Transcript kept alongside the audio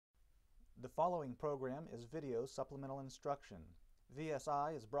The following program is video supplemental instruction.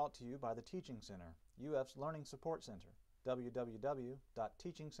 VSI is brought to you by the Teaching Center, UF's Learning Support Center,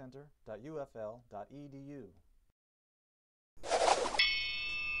 www.teachingcenter.ufl.edu.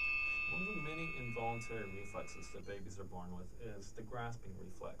 One of the many involuntary reflexes that babies are born with is the grasping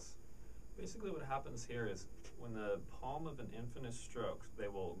reflex. Basically what happens here is when the palm of an infant is stroked, they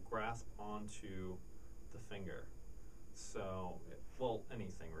will grasp onto the finger. So, well,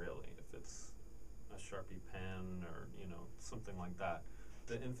 anything really. If it's a Sharpie pen or, something like that,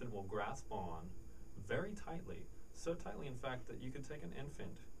 the infant will grasp on very tightly. So tightly, in fact, that you could take an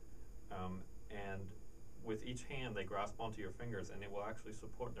infant and with each hand they grasp onto your fingers and it will actually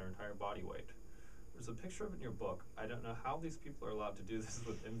support their entire body weight. There's a picture of it in your book. I don't know how these people are allowed to do this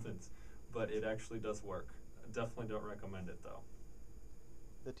with infants, but it actually does work. I definitely don't recommend it though.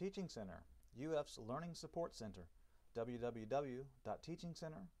 The Teaching Center, UF's Learning Support Center,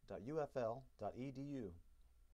 www.teachingcenter.ufl.edu.